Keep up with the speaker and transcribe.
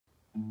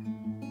The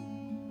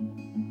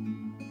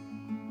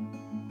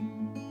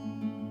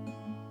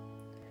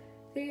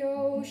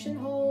ocean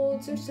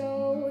holds, or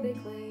so they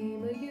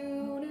claim, a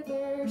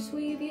universe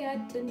we've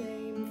yet to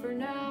name. For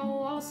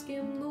now I'll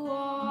skim the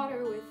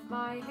water with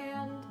my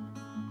hand.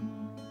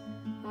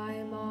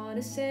 I'm on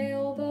a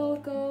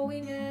sailboat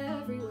going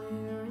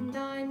everywhere, and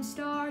I'm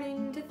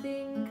starting to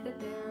think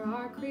that there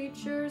are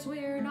creatures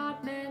we're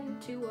not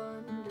meant to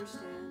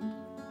understand.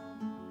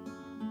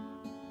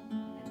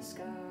 The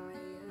sky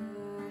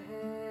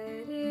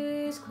ahead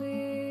is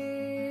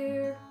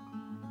clear,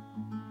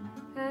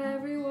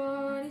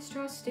 everyone is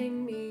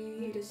trusting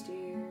me to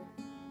steer.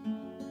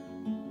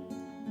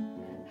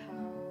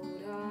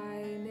 How'd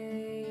I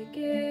make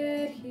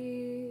it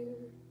here?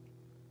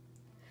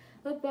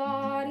 A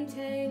body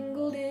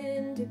tangled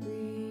in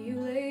debris, you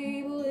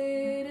label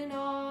it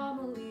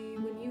anomaly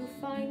when you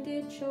find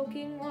it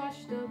choking,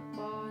 washed up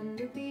on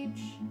the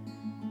beach.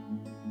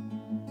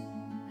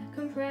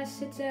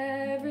 Compress its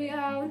every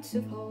ounce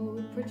of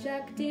hope,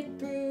 project it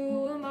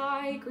through a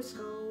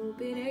microscope.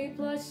 An A+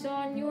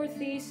 on your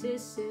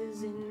thesis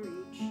is in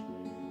reach.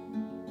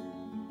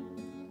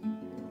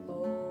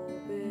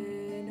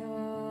 Open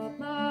up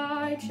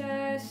my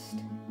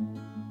chest,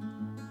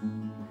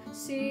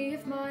 see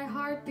if my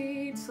heart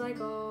beats like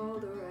all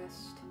the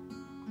rest.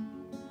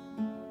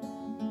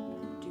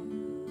 Do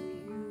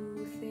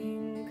you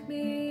think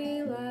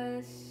me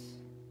less?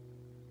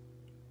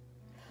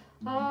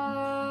 I'm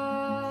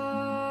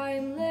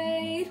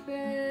laid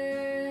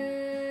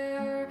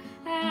bare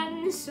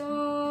and so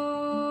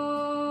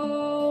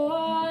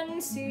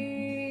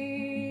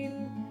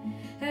unseen,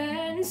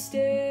 and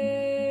still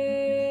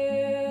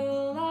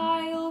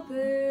I'll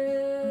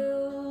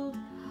build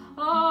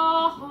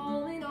a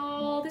home in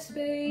all the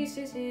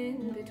spaces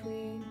in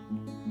between.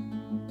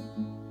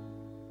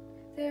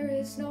 There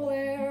is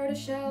nowhere to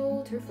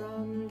shelter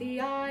from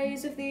the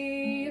eyes of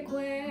the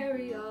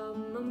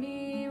aquarium, a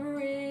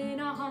mirror in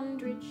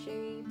 100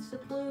 shades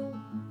of blue.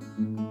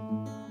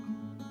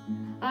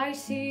 I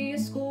see a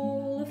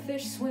school of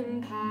fish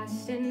swim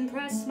past and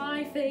press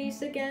my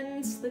face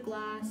against the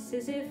glass,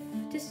 as if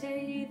to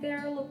say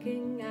they're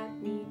looking at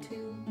me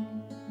too.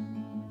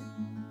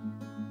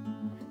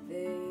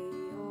 They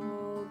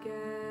all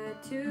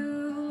get to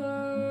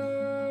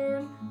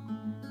learn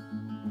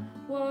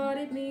what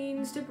it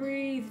means to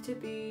breathe, to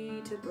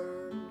be, to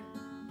burn.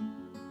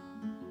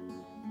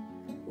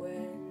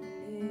 When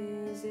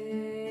is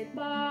it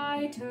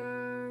my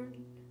turn?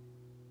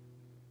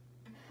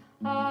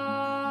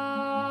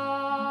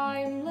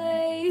 I'm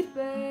laid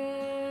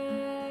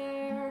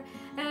bare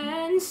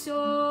and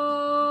so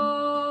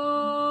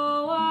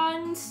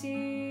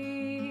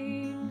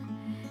unseen,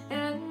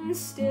 and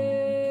still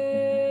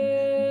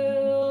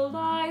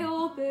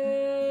I'll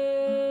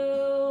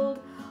build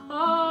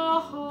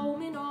a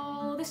home in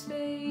all the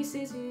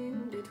spaces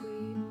in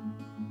between,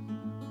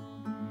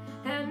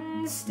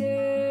 and still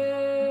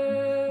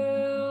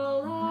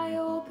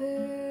I'll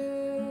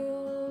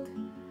build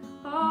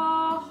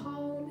a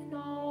home in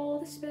all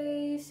the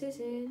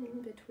spaces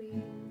in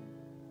between.